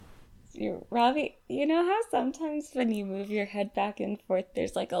Robbie, you know how sometimes when you move your head back and forth,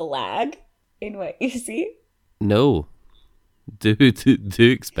 there's like a lag in what you see? No. Do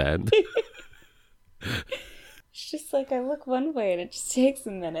expand. It's just like I look one way and it just takes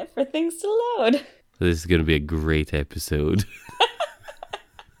a minute for things to load. This is going to be a great episode.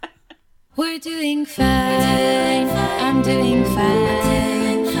 We're doing fine. I'm doing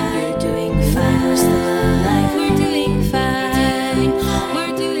fine. You're doing fine. We're still alive. We're doing fine.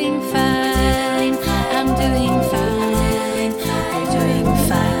 We're doing fine. I'm doing fine. You're doing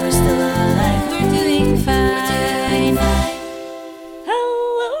fine. We're still alive. We're doing fine.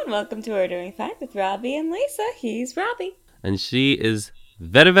 Hello and welcome to We're Doing Fine with Robbie and Lisa. He's Robbie. And she is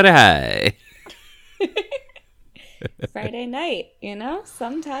very, very high. Friday night, you know,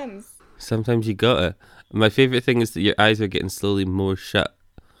 sometimes. Sometimes you got it. My favourite thing is that your eyes are getting slowly more shut.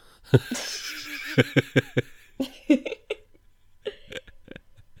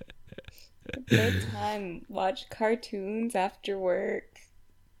 Good time. Watch cartoons after work.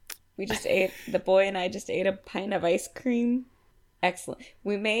 The boy and I just ate a pint of ice cream. Excellent.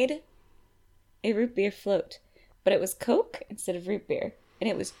 We made a root beer float, but it was Coke instead of root beer. And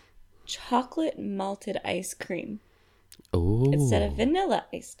it was chocolate malted ice cream instead of vanilla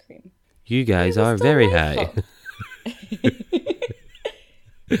ice cream. You guys are very high.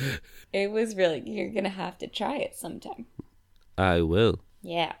 It was really, you're going to have to try it sometime. I will.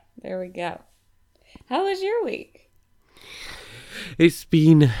 Yeah, there we go. How was your week? It's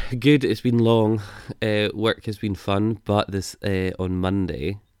been good. It's been long. Work has been fun, but this on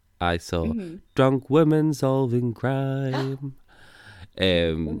Monday I saw Drunk Women Solving Crime.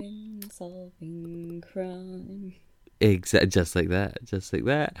 Women solving crime. Just like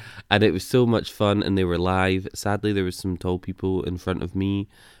that. And it was so much fun, and they were live. Sadly, there was some tall people in front of me.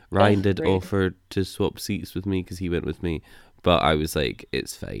 Ryan did offer to swap seats with me because he went with me, but I was like,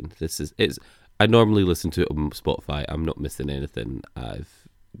 it's fine. I normally listen to it on Spotify. I'm not missing anything I've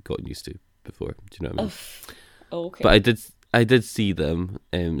gotten used to before. Do you know what I mean? Okay. But I did see them,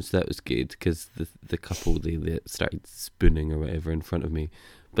 so that was good because the couple they started spooning or whatever in front of me.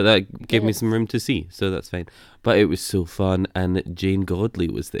 But that gave me some room to see, so that's fine. But it was so fun, and Jane Godley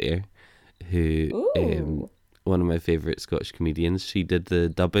was there, who one of my favourite Scottish comedians. She did the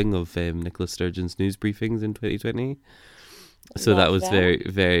dubbing of Nicola Sturgeon's news briefings in 2020. So that was very,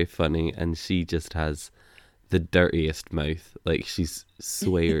 very funny, and she just has the dirtiest mouth. Like, she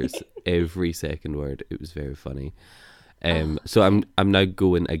swears every second word. It was very funny. So I'm now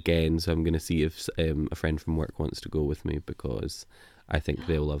going again, so I'm going to see if a friend from work wants to go with me because I think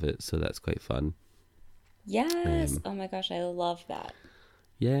they'll love it, so that's quite fun. Yes. Oh my gosh, I love that.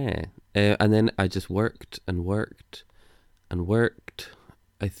 Yeah. And then I just worked and worked and worked.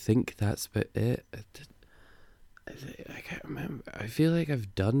 I think that's about it. I can't remember. I feel like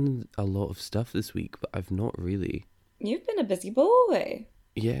I've done a lot of stuff this week, but I've not really. You've been a busy boy.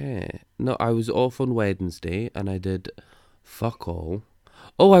 Yeah. No, I was off on Wednesday and I did fuck all.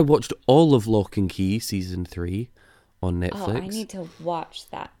 Oh, I watched all of Lock and Key season 3 on Netflix. Oh, I need to watch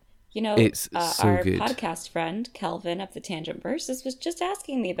that. You know, it's so our good. podcast friend, Kelvin of the Tangent Versus, was just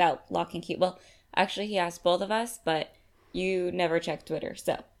asking me about Lock and Key. Well, actually, he asked both of us, but you never check Twitter,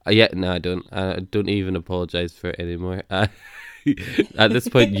 so. Yeah, no, I don't. I don't even apologize for it anymore. At this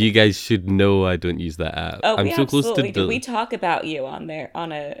point, you guys should know I don't use that app. Oh, I'm we so absolutely close to do. We talk about you on there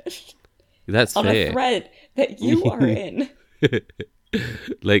on a That's on fair. a thread that you are in.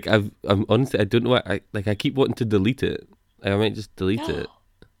 Like I'm honestly, I don't know why. I keep wanting to delete it. I might just delete it.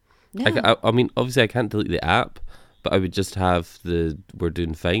 No. I mean, obviously, I can't delete the app, but I would just have the We're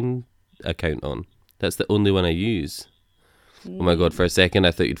Doing Fine account on. That's the only one I use. Oh my god! For a second,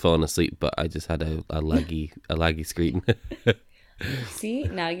 I thought you'd fallen asleep, but I just had a laggy screen. See,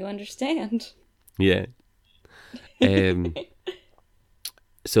 now you understand. Yeah.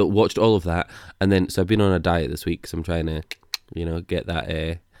 So watched all of that, and then so I've been on a diet this week, so I'm trying to, get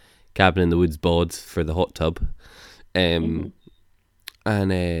that cabin in the woods bod for the hot tub, and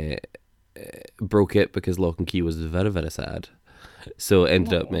broke it because Lock and Key was very, very sad. So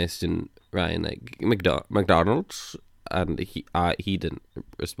ended up messaging Ryan like McDonald's. And he didn't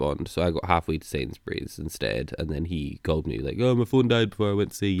respond, so I got halfway to Sainsbury's instead, and then he called me like, "Oh, my phone died before I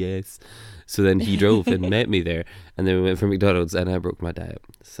went to say yes." So then he drove and met me there, and then we went for McDonald's, and I broke my diet.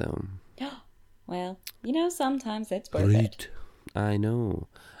 So, well, sometimes it's worth it. I know.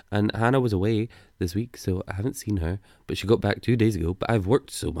 And Hannah was away this week, so I haven't seen her, but she got back 2 days ago. But I've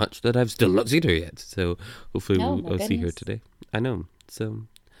worked so much that I've still not seen her yet. So hopefully I'll see her today. I know. So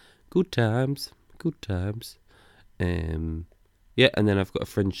good times. Yeah, and then I've got a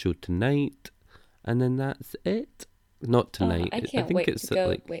friend's show tonight, and then that's it. Not Oh, tonight. I I can't think wait it's to at go.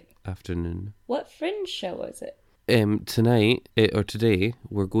 like Wait, afternoon. what Fringe show was it? Tonight or today,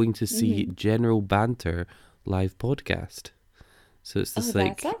 we're going to see Mm-hmm. General Banter live podcast. So it's Oh, this that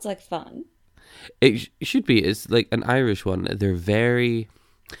like sounds like fun. it should be. It's like an Irish one. They're very.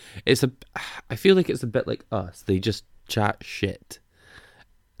 It's a. I feel like it's a bit like us. They just chat shit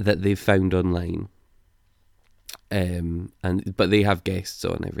that they've found online. But they have guests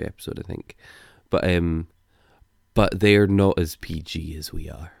on every episode, I think. But they're not as PG as we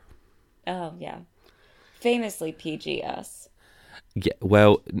are. Oh, yeah. Famously PG us. Yeah,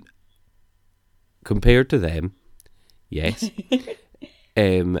 well, compared to them, yes.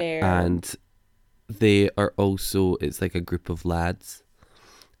 Fair. And they are also, it's like a group of lads.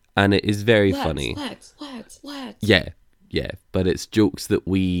 And it is very funny. Lads. Yeah. But it's jokes that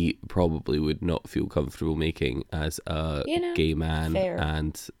we probably would not feel comfortable making as a gay man fair.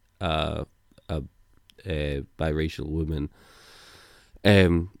 and a biracial woman.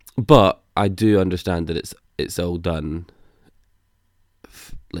 But I do understand that it's all done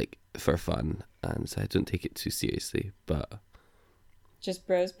like for fun, and so I don't take it too seriously. But Just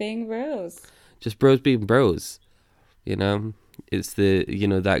bros being bros. just bros being bros, you know. It's the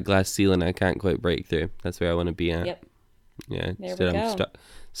that glass ceiling I can't quite break through. That's where I want to be at. Yep. Yeah. There Instead we I'm go.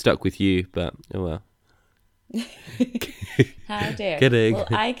 stuck with you, but oh well. How dare. Kidding. Well,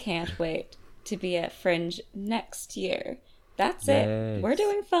 I can't wait to be at Fringe next year. That's Yes. it. We're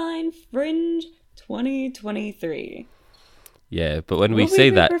doing fine. Fringe 2023. Yeah, but when Will we say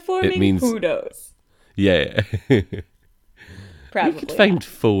be that, performing? it means Who knows? yeah. Probably. We could find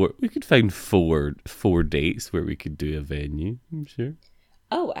four. We could find four dates where we could do a venue. I'm sure.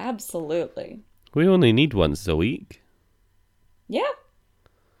 Oh, absolutely. We only need once a week, Yeah.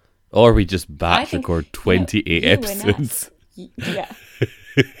 or we just batch think, record 28 you and I- episodes. Yeah.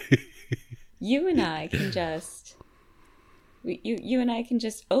 You and I can just you and I can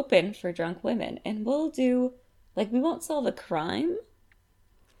just open for drunk women, and we'll do like, we won't solve a crime,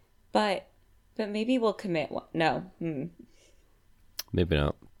 but maybe we'll commit one. No, Maybe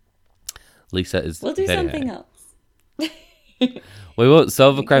not. Lisa is. we'll do very something high. else. We won't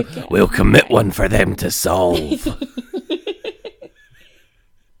solve a We crime. could get We'll commit high. one for them to solve.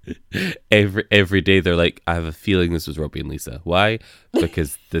 Every day they're like, I have a feeling this was Robbie and Lisa. Why?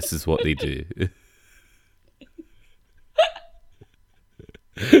 Because this is what they do.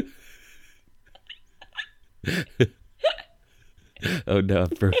 Oh no,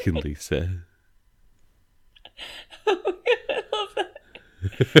 I've broken Lisa. I love that.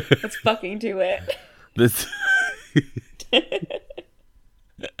 Let's fucking do it. This.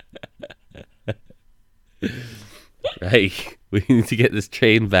 Right, we need to get this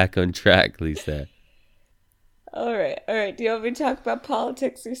train back on track, Lisa. All right. Do you want me to talk about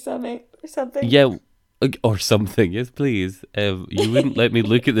politics or something? Yeah, or something. Yes, please. You wouldn't let me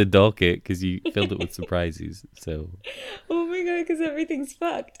look at the docket because you filled it with surprises. So, Oh my god, because everything's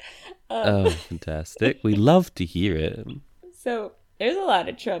fucked. oh, fantastic! We love to hear it. So there's a lot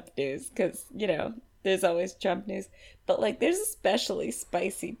of Trump news because, there's always Trump news. But, like, there's especially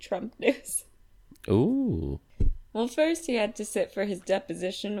spicy Trump news. Ooh, Well, first he had to sit for his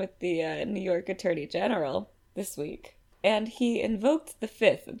deposition with the New York Attorney General this week. And he invoked the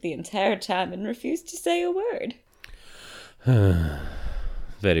fifth the entire time and refused to say a word.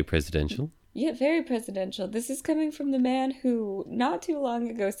 very presidential. Yeah, very presidential. This is coming from the man who, not too long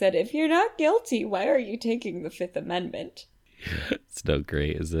ago, said, if you're not guilty, why are you taking the Fifth Amendment? It's not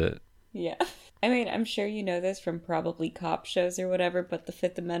great, is it? Yeah. I mean, I'm sure you know this from probably cop shows or whatever, but the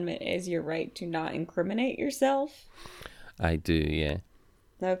Fifth Amendment is your right to not incriminate yourself. I do, yeah.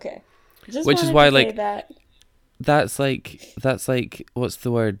 Okay. Just Which is wanted why, to say like, that. That's like, what's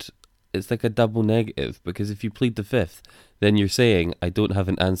the word? It's like a double negative because if you plead the fifth, then you're saying I don't have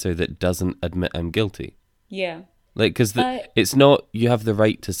an answer that doesn't admit I'm guilty. Yeah. Like, because But- it's not you have the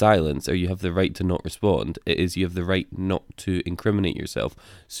right to silence or you have the right to not respond. It is you have the right not to incriminate yourself.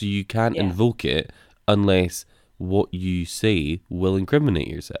 So you can't Yeah. invoke it unless what you say will incriminate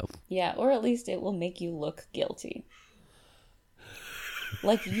yourself. Yeah, or at least it will make you look guilty.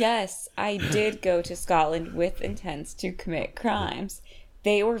 Like, yes, I did go to Scotland with intents to commit crimes.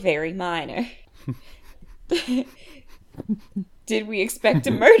 They were very minor. Did we expect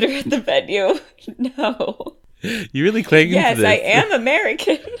a murder at the venue? No. You really clinging Yes, to this. I am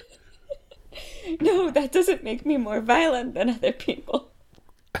American. No, that doesn't make me more violent than other people.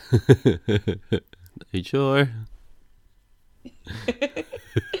 Are you sure?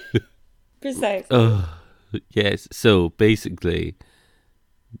 Precisely. Oh, yes. So basically,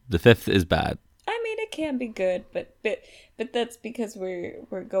 the fifth is bad. I mean, it can be good, but that's because we're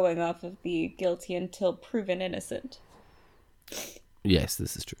going off of the guilty until proven innocent. Yes,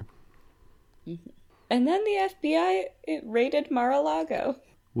 this is true. And then the FBI raided Mar-a-Lago.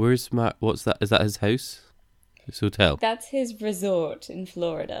 Where's what's that? Is that his house? His hotel? That's his resort in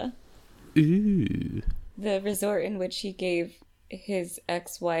Florida. Ooh. The resort in which he gave his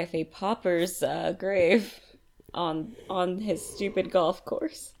ex-wife a pauper's grave on his stupid golf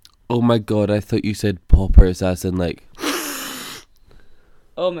course. Oh my god, I thought you said paupers as in like...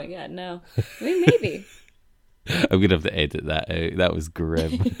 Oh my god, no. I mean, maybe. I'm going to have to edit that out. That was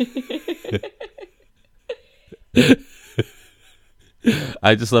grim.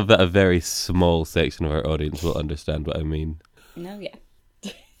 I just love that a very small section of our audience will understand what I mean. No, yeah.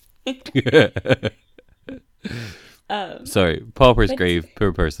 Sorry, pauper's but- grave,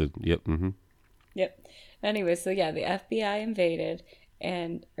 poor person. Yep. Mm-hmm. Yep. Anyway, so yeah, the FBI invaded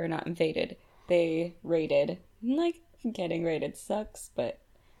or not invaded, they raided. Like, getting raided sucks, but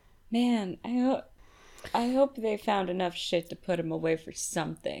man, I hope they found enough shit to put him away for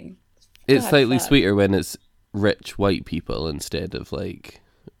something. It's God, slightly fuck. sweeter when it's rich white people instead of like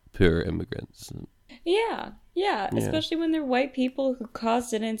poor immigrants. Yeah, especially when they're white people who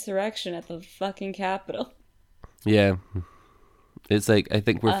caused an insurrection at the fucking Capitol. Yeah. It's like, I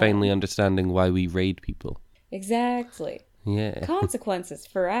think we're finally understanding why we raid people. Exactly. Yeah. Consequences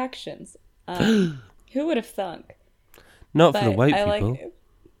for actions. Who would have thunk? Not for the But white I people.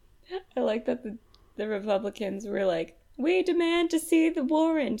 I like that the Republicans were like, we demand to see the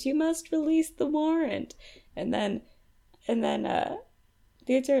warrant. You must release the warrant. And then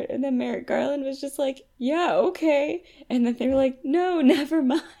Merrick Garland was just like, yeah, okay. And then they were like, no, never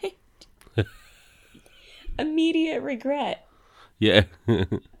mind. Immediate regret. Yeah.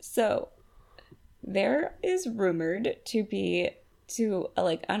 So there is rumored to be in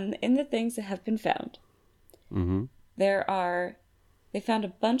the things that have been found. Mm-hmm. They found a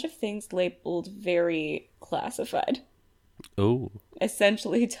bunch of things labeled very classified, Oh.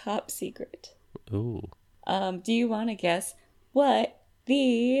 essentially top secret. Oh. Do you want to guess what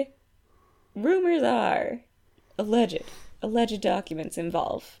the rumors are? Alleged documents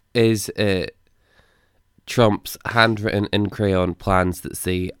involve. Is it Trump's handwritten in crayon plans that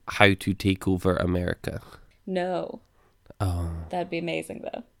say how to take over America? No, Oh. that'd be amazing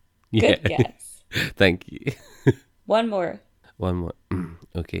though. Yeah. Good guess. Thank you. One more. One more.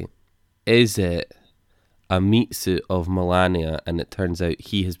 Okay. Is it a meat suit of Melania and it turns out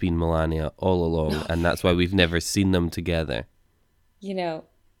he has been Melania all along and that's why we've never seen them together? You know,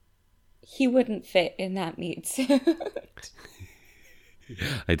 he wouldn't fit in that meat suit.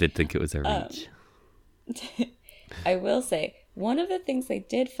 I did think it was a reach. I will say, one of the things they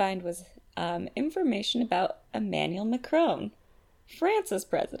did find was information about Emmanuel Macron, France's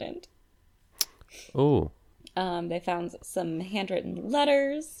president. Oh. They found some handwritten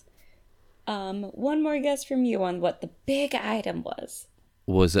letters. One more guess from you on what the big item was.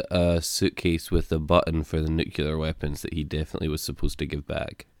 Was it a suitcase with a button for the nuclear weapons that he definitely was supposed to give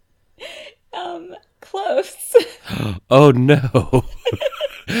back? Close. Oh no.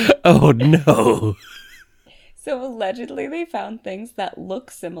 Oh no. So allegedly they found things that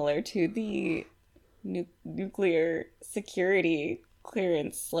look similar to the nuclear security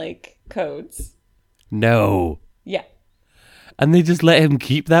clearance, like, codes. No. Yeah. And they just let him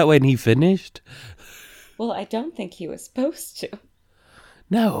keep that when he finished? Well, I don't think he was supposed to.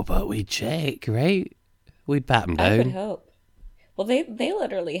 No, but we'd check, right? We'd pat him I would down. hope. Well, they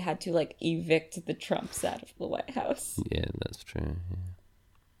literally had to, like, evict the Trumps out of the White House. Yeah, that's true.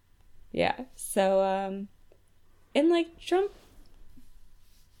 Yeah. So, and, like, Trump,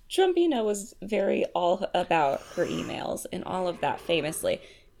 you know, was very all about her emails and all of that famously,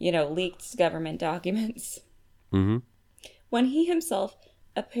 you know, leaked government documents. Mm-hmm. When he himself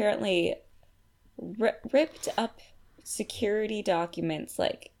apparently ripped up security documents,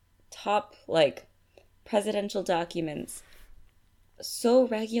 like top, like, presidential documents, so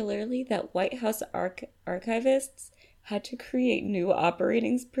regularly that White House archivists had to create new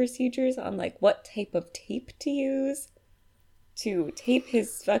operating procedures on, like, what type of tape to use to tape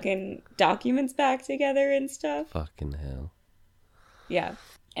his fucking documents back together and stuff. Fucking hell. Yeah.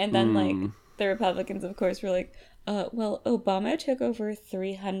 And then, like, the Republicans, of course, were like, well, Obama took over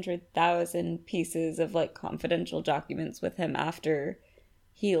 300,000 pieces of, like, confidential documents with him after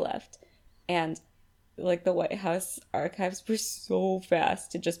he left. And, like, the White House archives were so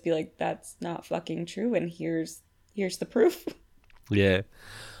fast to just be like, that's not fucking true, and here's the proof. Yeah.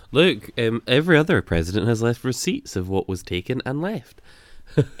 Look, every other president has left receipts of what was taken and left.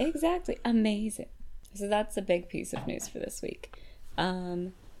 Exactly. Amazing. So that's a big piece of news for this week.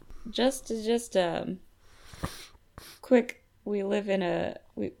 Just quick, we live in a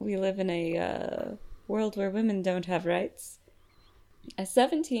world where women don't have rights. A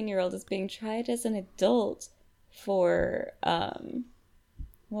 17-year-old is being tried as an adult for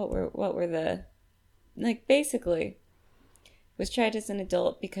what were the, like, basically was tried as an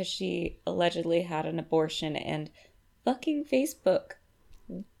adult because she allegedly had an abortion, and fucking Facebook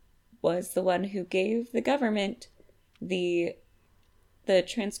was the one who gave the government the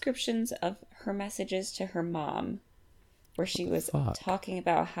transcriptions of her messages to her mom, where she was talking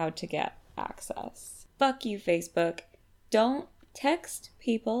about how to get access. Fuck you, Facebook. Don't text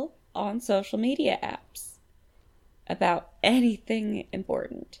people on social media apps about anything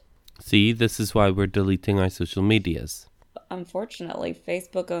important. See, this is why we're deleting our social medias. Unfortunately,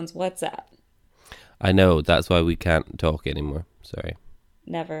 Facebook owns WhatsApp. I know, that's why we can't talk anymore. Sorry.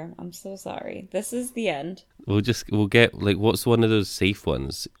 Never. I'm so sorry. This is the end. We'll get, like, what's one of those safe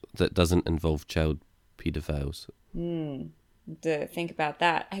ones that doesn't involve child pedophiles? To think about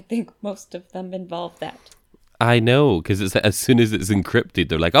that, I think most of them involve that. I know, because it's as soon as it's encrypted,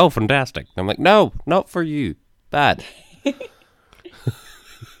 they're like, oh, fantastic. I'm like, no, not for you. Bad.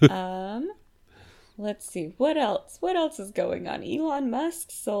 Let's see. What else? What else is going on? Elon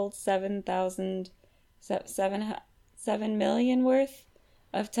Musk sold 7 million worth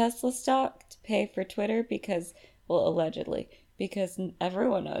of Tesla stock to pay for Twitter because, well, allegedly, because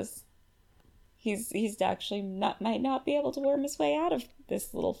everyone knows he's actually might not be able to worm his way out of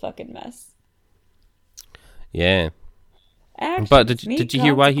this little fucking mess. Yeah. Actions But did you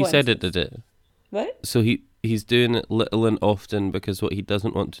hear why he said it, consequences. did it? What? So he's doing it little and often because what he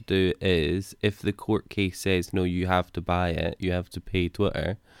doesn't want to do is, if the court case says, no, you have to buy it, you have to pay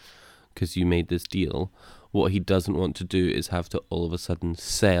Twitter because you made this deal, what he doesn't want to do is have to all of a sudden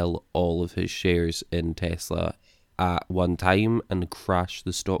sell all of his shares in Tesla at one time and crash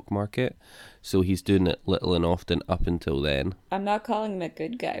the stock market. So he's doing it little and often up until then. I'm not calling him a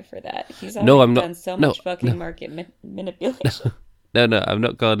good guy for that. He's No, already I'm not- done so no, much fucking no. market manipulation. No, I'm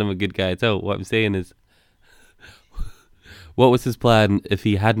not calling him a good guy at all. What I'm saying is, what was his plan if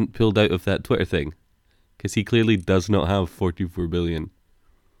he hadn't pulled out of that Twitter thing? Because he clearly does not have 44 billion.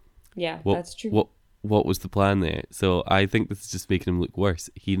 Yeah, What, that's true. What was the plan there? So I think this is just making him look worse.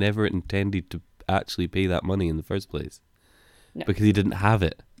 He never intended to actually pay that money in the first place. No. Because he didn't have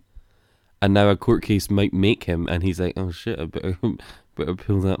it. And now a court case might make him, and he's like, oh shit, I better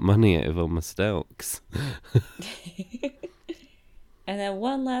pull that money out of all my stocks. And then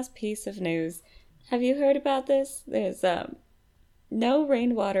one last piece of news. Have you heard about this? There's no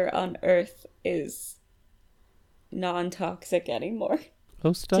rainwater on Earth is non-toxic anymore.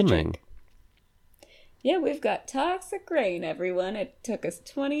 Oh, stunning. drink. Yeah, we've got toxic rain, everyone. It took us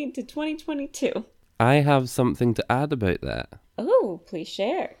 2022. I have something to add about that. Oh, please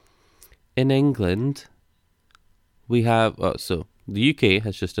share. In England, we have... Oh, so, the UK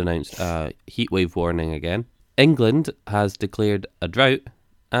has just announced a heatwave warning again. England has declared a drought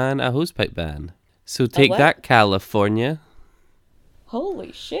and a hosepipe ban. So take what? that, California.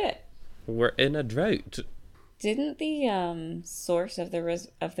 Holy shit. We're in a drought. Didn't the source of the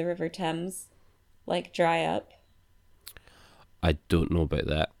River Thames like dry up? I don't know about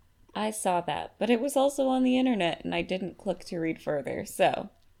that. I saw that, but it was also on the internet and I didn't click to read further, so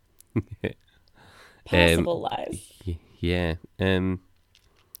possible lies. Yeah.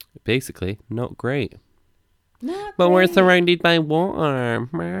 Basically, not great. Not But we're great. surrounded by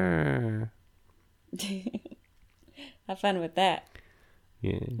water. Have fun with that.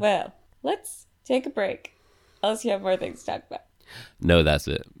 Yeah. Well, let's take a break. Unless you have more things to talk about. No, that's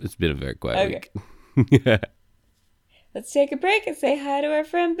it. It's been a very quiet Okay. week. Let's take a break and say hi to our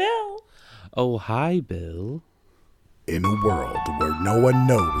friend Bill. Oh, hi, Bill. In a world where no one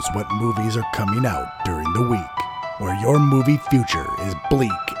knows what movies are coming out during the week, where your movie future is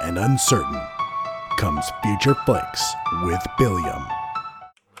bleak and uncertain, comes Future Flicks with Billiam.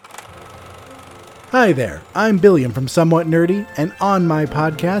 Hi there, I'm Billiam from Somewhat Nerdy, and on my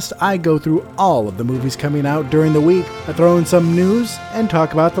podcast, I go through all of the movies coming out during the week. I throw in some news and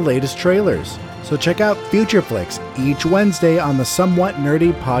talk about the latest trailers. So check out Future Flicks each Wednesday on the Somewhat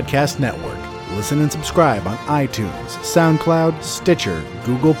Nerdy Podcast Network. Listen and subscribe on iTunes, SoundCloud, Stitcher,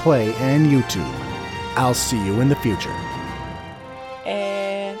 Google Play, and YouTube. I'll see you in the future.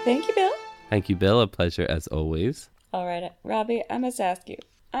 And thank you, Bill. Thank you, Bill. A pleasure as always. All right, Robbie, I must ask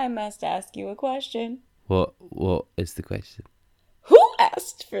you a question. What is the question? Who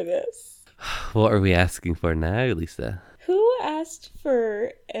asked for this? What are we asking for now, Lisa? Who asked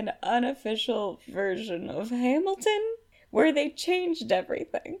for an unofficial version of Hamilton where they changed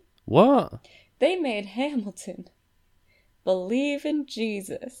everything? What? They made Hamilton believe in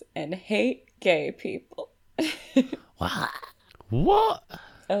Jesus and hate gay people. What?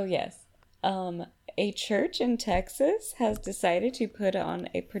 Oh, yes. A church in Texas has decided to put on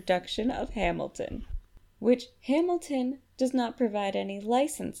a production of Hamilton, which Hamilton does not provide any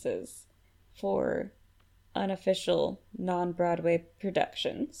licenses for unofficial non-Broadway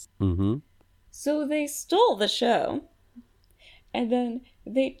productions. Mm-hmm. So they stole the show, and then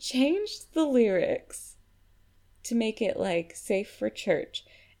they changed the lyrics to make it like safe for church.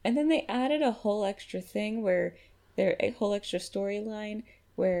 And then they added a whole extra thing a whole extra storyline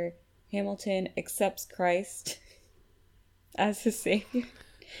where Hamilton accepts Christ as his savior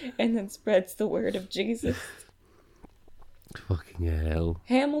and then spreads the word of Jesus. Fucking hell.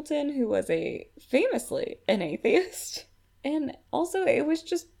 Hamilton, who was famously an atheist, and also it was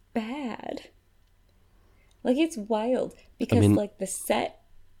just bad. Like, it's wild because like the set,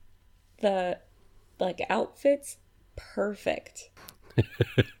 the like outfits, perfect.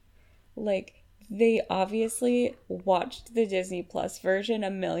 Like, they obviously watched the Disney Plus version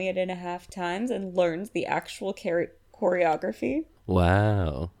 1.5 million times and learned the actual choreography.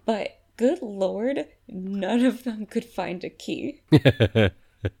 Wow. But good lord, none of them could find a key.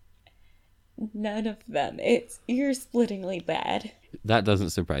 None of them. It's ear-splittingly bad. That doesn't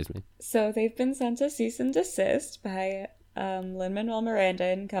surprise me. So they've been sent a cease and desist by Lin-Manuel Miranda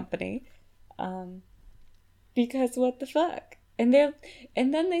and company, because what the fuck? And then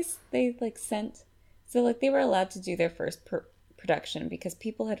they like sent, so like they were allowed to do their first production because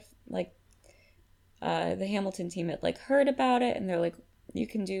people had like the Hamilton team had like heard about it, and they're like, you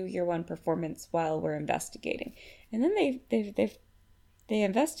can do your one performance while we're investigating. And then they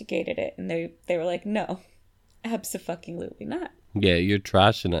investigated it, and they were like, no, abso-fucking-lutely not. Yeah, you're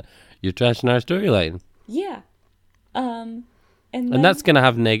trashing it. You're trashing our storyline. Yeah. And that's going to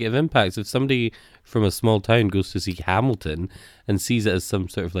have negative impacts. If somebody from a small town goes to see Hamilton and sees it as some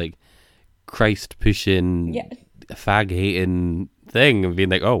sort of like Christ-pushing, fag-hating thing and being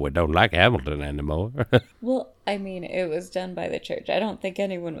like, oh, we don't like Hamilton anymore. Well, I mean, it was done by the church. I don't think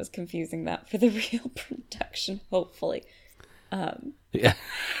anyone was confusing that for the real production, hopefully. Yeah,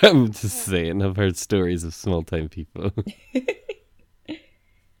 I'm just saying, I've heard stories of small-town people.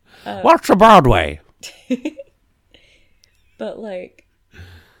 What's a Broadway? But like,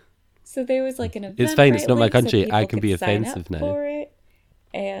 so there was like an event. It's fine. It's not my right, so country. I people can be could sign offensive up now. for it,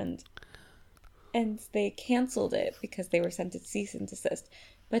 and they canceled it because they were sent to cease and desist.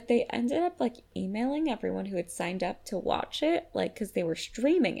 But they ended up like emailing everyone who had signed up to watch it, like, because they were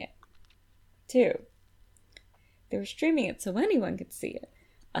streaming it too. They were streaming it so anyone could see it.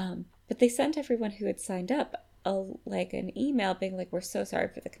 But they sent everyone who had signed up an email being like, we're so sorry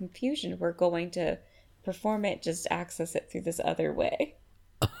for the confusion. We're going to perform it, just access it through this other way.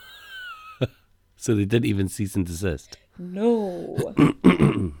 So they didn't even cease and desist. No.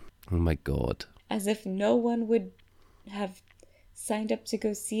 Oh my god. As if no one would have signed up to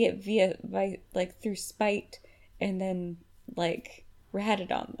go see it through spite and then like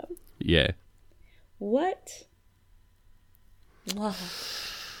ratted on them. Yeah. What? Wow.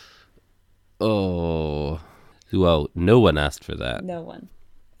 Oh. Well, no one asked for that. No one.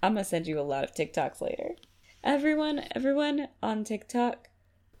 I'm gonna send you a lot of TikToks later. Everyone on TikTok,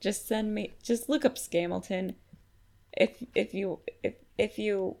 just look up Scamilton if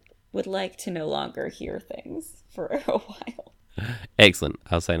you would like to no longer hear things for a while. Excellent.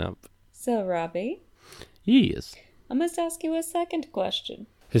 I'll sign up. So, Robbie, Yes. I must ask you a second question.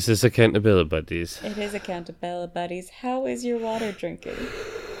 Is this accountability buddies? It is Accountability Buddies. How is your water drinking?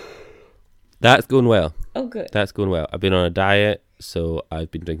 That's going well. Oh, good. That's going well. I've been on a diet, so I've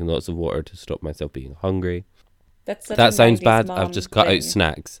been drinking lots of water to stop myself being hungry. That's such That a sounds 90s bad. mom I've just cut thing. out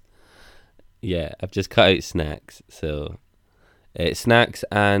snacks. Yeah, I've just cut out snacks. So, snacks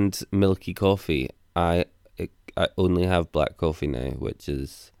and milky coffee. I only have black coffee now, which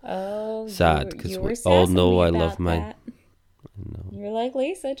is sad because we all know I love mine. No. You're like,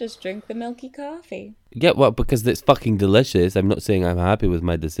 Lisa, just drink the milky coffee. Yeah, well, because it's fucking delicious. I'm not saying I'm happy with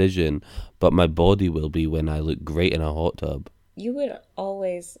my decision, but my body will be when I look great in a hot tub. You would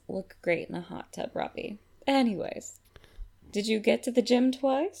always look great in a hot tub, Robbie. Anyways, did you get to the gym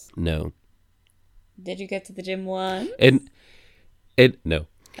twice? No. Did you get to the gym once? No.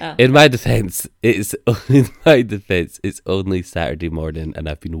 Oh. In my defense, it's only Saturday morning, and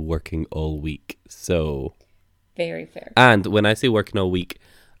I've been working all week. So. Very fair. And when I say working all week,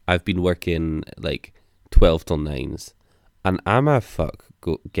 I've been working like 12 till 9s. And I'm a fuck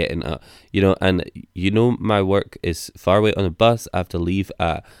getting up. And my work is far away on a bus. I have to leave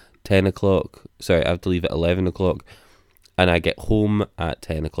at 10 o'clock. Sorry, I have to leave at 11 o'clock. And I get home at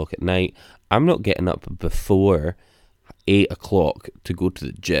 10 o'clock at night. I'm not getting up before 8 o'clock to go to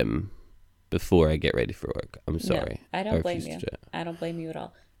the gym before I get ready for work. I'm sorry. No, I don't blame refuse you. to do it. I don't blame you at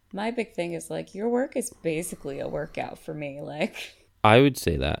all. My big thing is like your work is basically a workout for me. Like, I would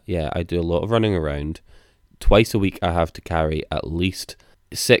say that. Yeah, I do a lot of running around. Twice a week, I have to carry at least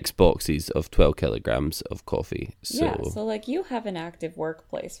 6 boxes of 12 kilograms of coffee. So, yeah, so like you have an active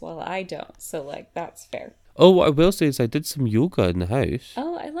workplace while I don't. So like that's fair. oh, what I will say is I did some yoga in the house.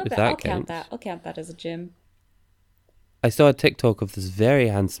 Oh, I love If that. that I'll count counts. that. I'll count that as a gym. I saw a TikTok of this very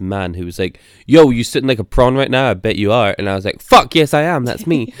handsome man who was like, "Yo, you sitting like a prawn right now? I bet you are." And I was like, "Fuck yes, I am. That's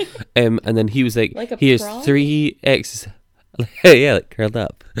me." And then he was like, Like a "Here's prawn? 3 exercises." Yeah, like curled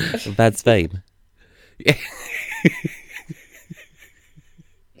up. That's fine.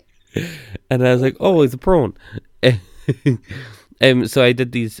 And I was like, "Oh, it's a prawn." So I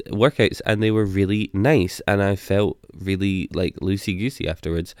did these workouts and they were really nice and I felt really like loosey-goosey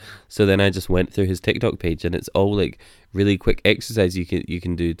afterwards. So then I just went through his TikTok page and it's all like really quick exercise you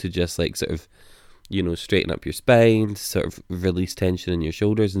can do to just like sort of, you know, straighten up your spine, sort of release tension in your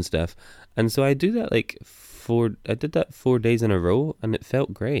shoulders and stuff. And so I do that I did that 4 days in a row and it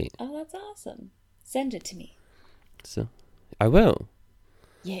felt great. Oh, that's awesome. Send it to me. So I will.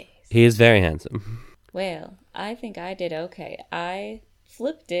 Yes. He is very handsome. Well, I think I did okay. I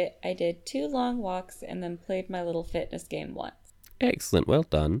flipped it. I did 2 long walks and then played my little fitness game once. Excellent. Well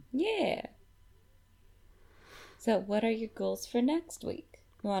done. Yeah. So, what are your goals for next week?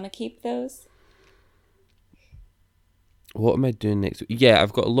 You want to keep those? What am I doing next week? Yeah,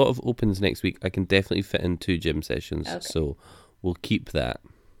 I've got a lot of opens next week. I can definitely fit in 2 gym sessions. Okay. So we'll keep that.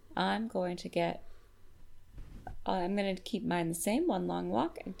 I'm going to keep mine the same, 1 long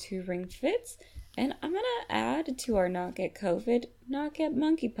walk and 2 ring fits. And I'm going to add to our not get COVID, not get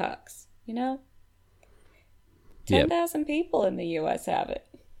monkeypox. You know? Yep. 10,000 people in the U.S. have it.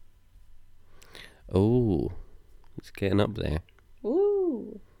 Oh, it's getting up there.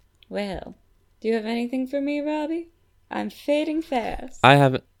 Ooh. Well, do you have anything for me, Robbie? I'm fading fast. I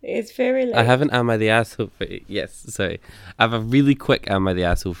haven't It's very late. Am I the asshole for you? Yes, sorry. I have a really quick Am I the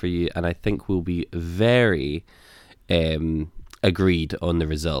asshole for you, and I think we'll be very agreed on the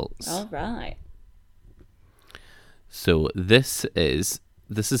results. All right. So this is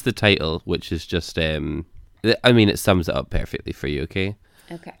the title, which is just I mean, it sums it up perfectly for you, okay?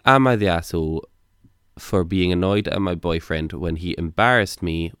 Okay. Am I the asshole for being annoyed at my boyfriend when he embarrassed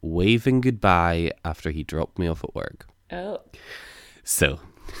me waving goodbye after he dropped me off at work? Oh, So,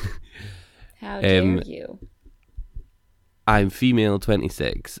 how dare you? I'm female,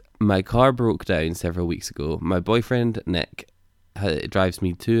 26. My car broke down several weeks ago. My boyfriend, Nick, drives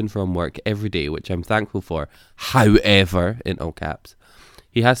me to and from work every day, which I'm thankful for. However, in all caps,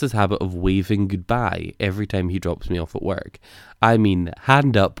 he has this habit of waving goodbye every time he drops me off at work. I mean,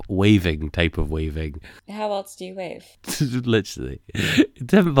 hand up waving type of waving. How else do you wave? Literally. It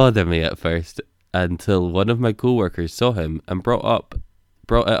didn't bother me at first until one of my co-workers saw him and brought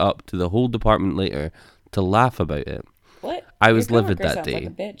it up to the whole department later to laugh about it. What? I was Your livid coworker that sounds day. Like a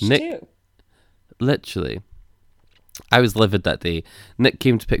bitch Nick, too. literally. I was livid that day. Nick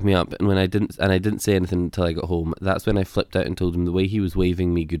came to pick me up, and I didn't say anything until I got home. That's when I flipped out and told him the way he was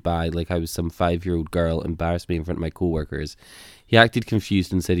waving me goodbye, like I was some 5-year-old girl, embarrassed me in front of my co-workers. He acted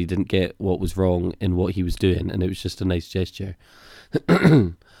confused and said he didn't get what was wrong in what he was doing, and it was just a nice gesture.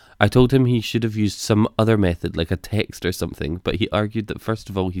 I told him he should have used some other method, like a text or something, but he argued that first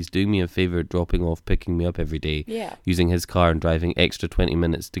of all, he's doing me a favour dropping off, picking me up every day, Yeah. using his car and driving extra 20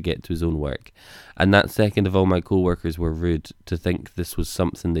 minutes to get to his own work. And that second of all, my co-workers were rude to think this was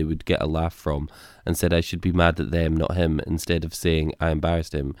something they would get a laugh from, and said I should be mad at them, not him, instead of saying I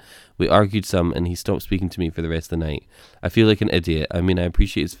embarrassed him. We argued some, and he stopped speaking to me for the rest of the night. I feel like an idiot. I mean, I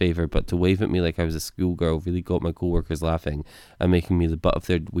appreciate his favour, but to wave at me like I was a schoolgirl really got my co-workers laughing and making me the butt of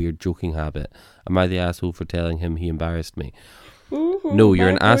their weird joking habit. Am I the asshole for telling him he embarrassed me? Ooh, No, you're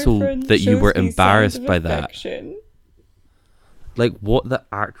my an asshole boyfriend that you shows were me embarrassed signs of by that. affection. Like, what the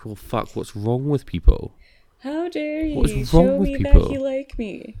actual fuck? What's wrong with people? How dare you What's wrong show with me people? that you like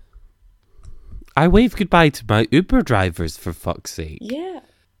me? I wave goodbye to my Uber drivers, for fuck's sake. Yeah.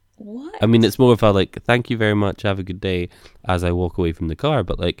 What? I mean, it's more of a, like, thank you very much, have a good day, as I walk away from the car.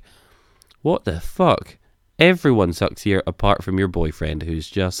 But, like, what the fuck? Everyone sucks here apart from your boyfriend, who's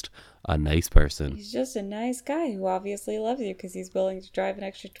just a nice person. He's just a nice guy who obviously loves you because he's willing to drive an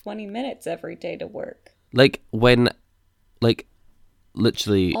extra 20 minutes every day to work. Like, when, like,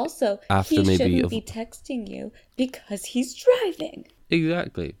 literally... Also, after he maybe shouldn't of- be texting you because he's driving.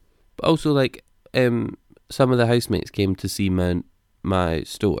 Exactly. But also, like, some of the housemates came to see my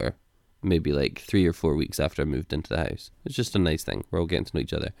store maybe like 3 or 4 weeks after I moved into the house. It's just a nice thing. We're all getting to know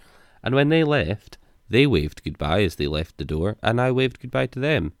each other. And when they left, they waved goodbye as they left the door, and I waved goodbye to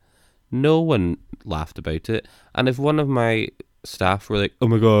them. No one laughed about it. And if one of my staff were like, "Oh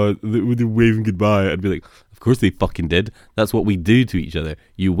my god, they're waving goodbye," I'd be like, "Of course they fucking did. That's what we do to each other.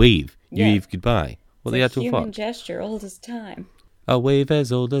 You wave. You Yeah. wave goodbye. What It's the a actual human fuck? gesture, old as time. A wave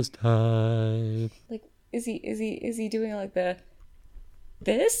as old as time." Like, is he doing like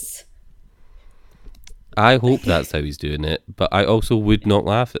this? I hope that's how he's doing it, but I also would not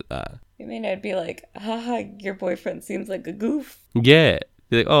laugh at that. I mean, I'd be like, haha, your boyfriend seems like a goof. Yeah.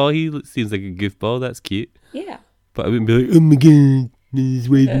 Be like, "Oh, seems like a goofball. That's cute." Yeah. But I wouldn't be like, "Oh my god, he's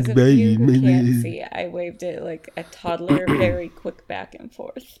waving Those of goodbye." you who can't see, I waved it like a toddler, very quick back and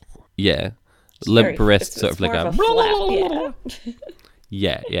forth. Yeah. It's Limp very- wrist, it's sort of like more a... of flap,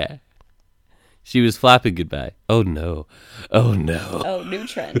 yeah. Yeah. She was flapping goodbye. Oh no. Oh no. Oh, new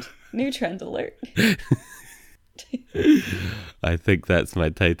trend alert. I think that's my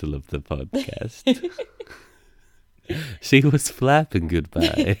title of the podcast. She was flapping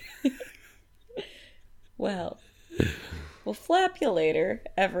goodbye. Well, we'll flap you later,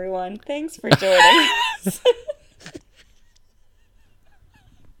 everyone. Thanks for joining us.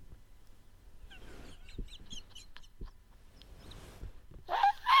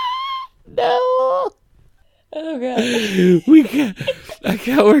 No. Oh god. We can't. I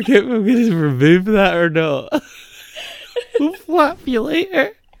can't work out if I'm going to remove that or not. We'll flap you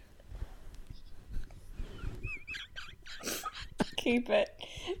later. Keep it.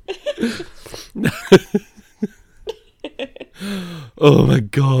 Oh my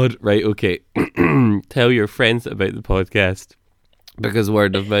god. Right, okay. Tell your friends about the podcast, because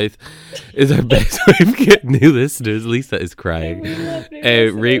word of mouth is our best way of getting new listeners. Lisa is crying. We love new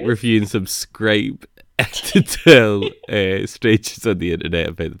Rate, listeners. review, and subscribe to tell strangers on the internet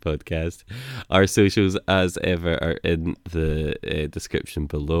about the podcast. Our socials, as ever, are in the description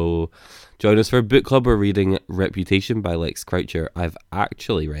below. Join us for a book club. We're reading Reputation by Lex Croucher. I've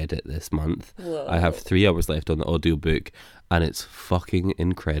actually read it this month. Whoa. I have 3 hours left on the audiobook, and it's fucking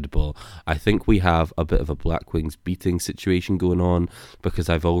incredible. I think we have a bit of a Black Wings beating situation going on, because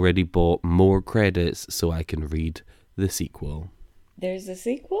I've already bought more credits so I can read the sequel. There's a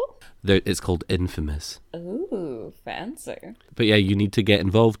sequel? It's called Infamous. Ooh, fancy. But yeah, you need to get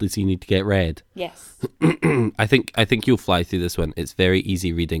involved, Lisa. You need to get read. Yes. I think you'll fly through this one. It's very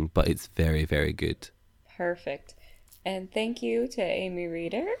easy reading, but it's very, very good. Perfect. And thank you to Amy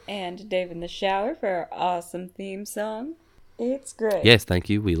Reeder and Dave in the Shower for our awesome theme song. It's great. Yes, thank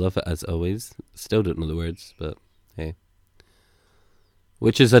you. We love it as always. Still don't know the words, but hey.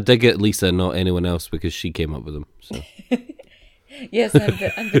 Which is a dig at Lisa, not anyone else, because she came up with them. So Yes, I'm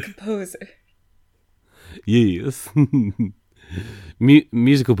the composer. yes.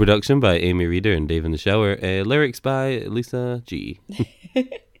 Musical production by Amy Reeder and Dave in the Shower. Lyrics by Lisa G.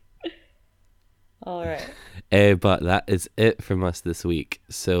 All right. But that is it from us this week.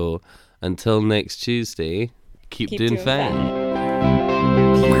 So until next Tuesday, keep doing fine.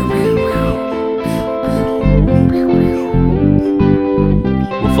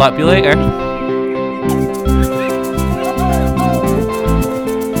 We'll flap you later.